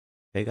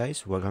Hey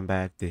guys, welcome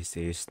back. This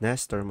is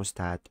Nest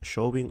Thermostat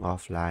showing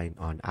offline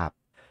on app.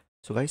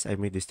 So guys, I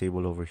made this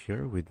table over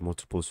here with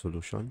multiple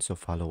solutions, so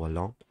follow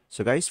along.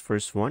 So guys,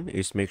 first one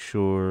is make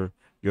sure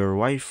your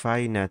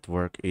Wi-Fi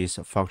network is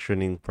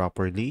functioning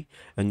properly,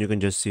 and you can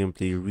just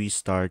simply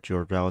restart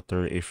your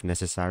router if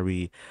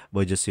necessary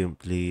by just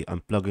simply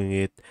unplugging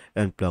it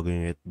and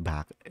plugging it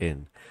back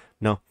in.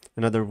 Now,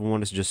 another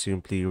one is just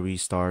simply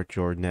restart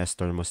your Nest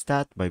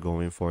Thermostat by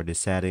going for the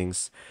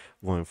settings,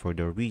 going for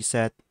the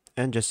reset,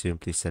 and just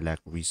simply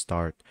select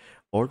restart.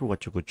 Or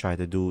what you could try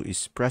to do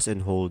is press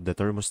and hold the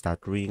thermostat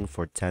ring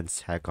for 10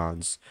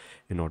 seconds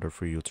in order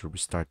for you to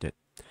restart it.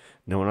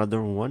 Now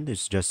another one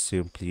is just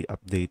simply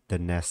update the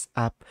Nest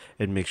app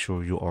and make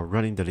sure you are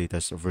running the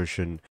latest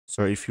version.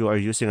 So if you are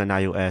using an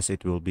iOS,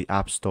 it will be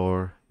App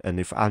Store, and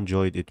if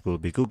Android, it will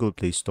be Google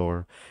Play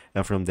Store.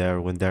 And from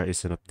there, when there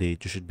is an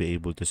update, you should be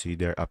able to see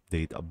their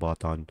update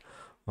button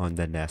on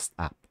the Nest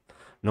app.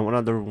 Now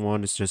another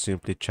one is just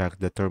simply check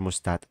the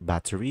thermostat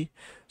battery.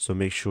 So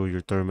make sure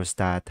your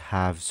thermostat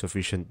have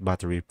sufficient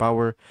battery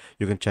power.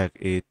 You can check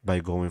it by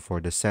going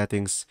for the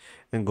settings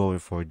and going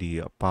for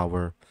the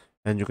power,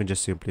 and you can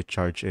just simply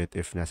charge it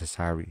if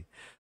necessary.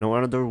 Now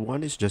another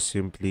one is just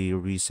simply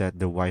reset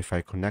the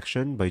Wi-Fi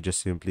connection by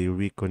just simply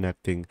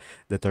reconnecting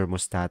the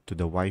thermostat to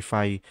the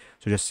Wi-Fi.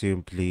 So just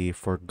simply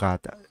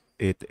forgot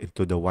it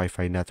into the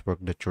Wi-Fi network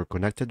that you're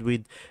connected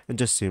with and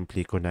just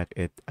simply connect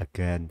it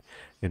again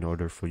in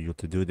order for you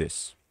to do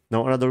this.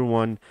 Now, another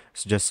one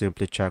is just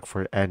simply check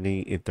for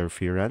any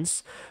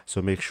interference.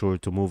 So make sure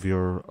to move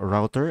your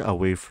router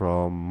away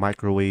from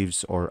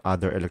microwaves or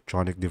other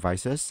electronic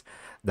devices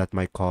that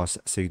might cause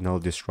signal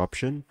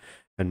disruption,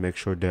 and make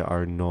sure there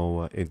are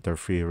no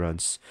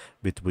interference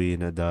between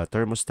the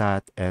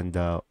thermostat and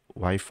the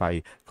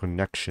Wi-Fi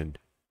connection.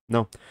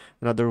 Now,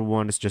 another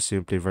one is just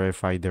simply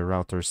verify the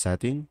router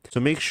setting. So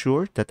make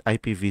sure that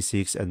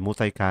IPv6 and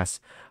multicast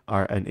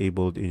are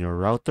enabled in your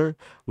router,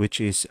 which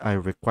is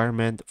a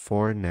requirement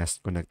for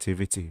Nest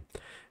connectivity.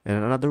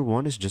 And another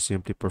one is just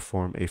simply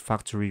perform a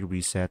factory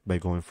reset by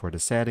going for the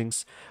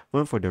settings,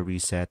 going for the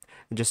reset,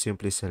 and just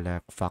simply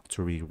select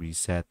factory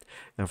reset.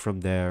 And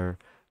from there,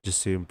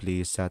 just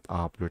simply set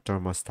up your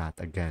thermostat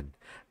again.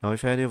 Now,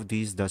 if any of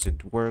these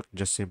doesn't work,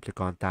 just simply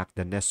contact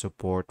the Nest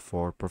support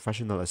for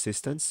professional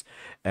assistance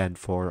and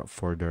for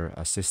further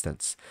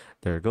assistance.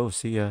 There you go.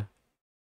 See ya.